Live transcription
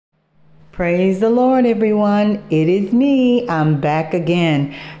Praise the Lord, everyone. It is me. I'm back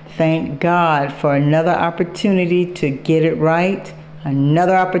again. Thank God for another opportunity to get it right,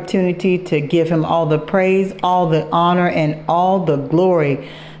 another opportunity to give him all the praise, all the honor, and all the glory,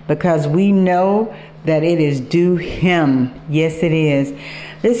 because we know that it is due him. Yes, it is.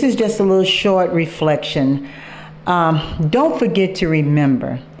 This is just a little short reflection. Don't forget to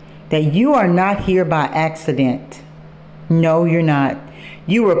remember that you are not here by accident. No, you're not.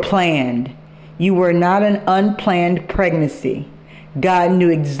 You were planned. You were not an unplanned pregnancy. God knew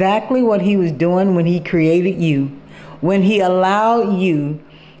exactly what he was doing when he created you, when he allowed you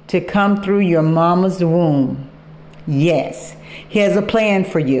to come through your mama's womb. Yes, he has a plan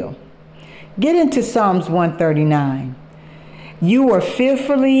for you. Get into Psalms 139. You were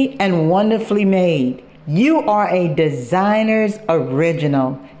fearfully and wonderfully made. You are a designer's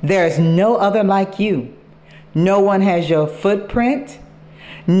original. There's no other like you. No one has your footprint.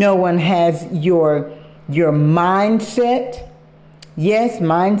 No one has your mindset. Yes,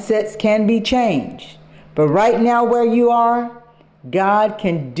 mindsets can be changed. But right now where you are, God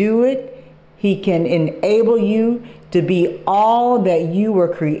can do it. He can enable you to be all that you were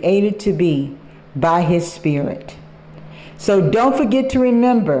created to be by his Spirit. So don't forget to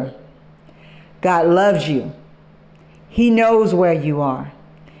remember, God loves you. He knows where you are.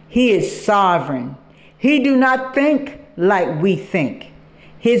 He is sovereign. He do not think like we think.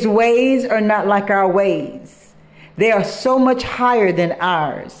 His ways are not like our ways. They are so much higher than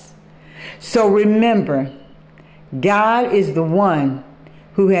ours. So remember, God is the one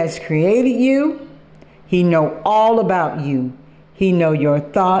who has created you. He know all about you. He know your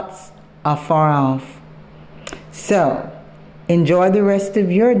thoughts are far off. So enjoy the rest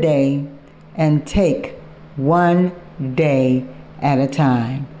of your day and take one day at a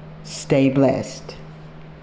time. Stay blessed.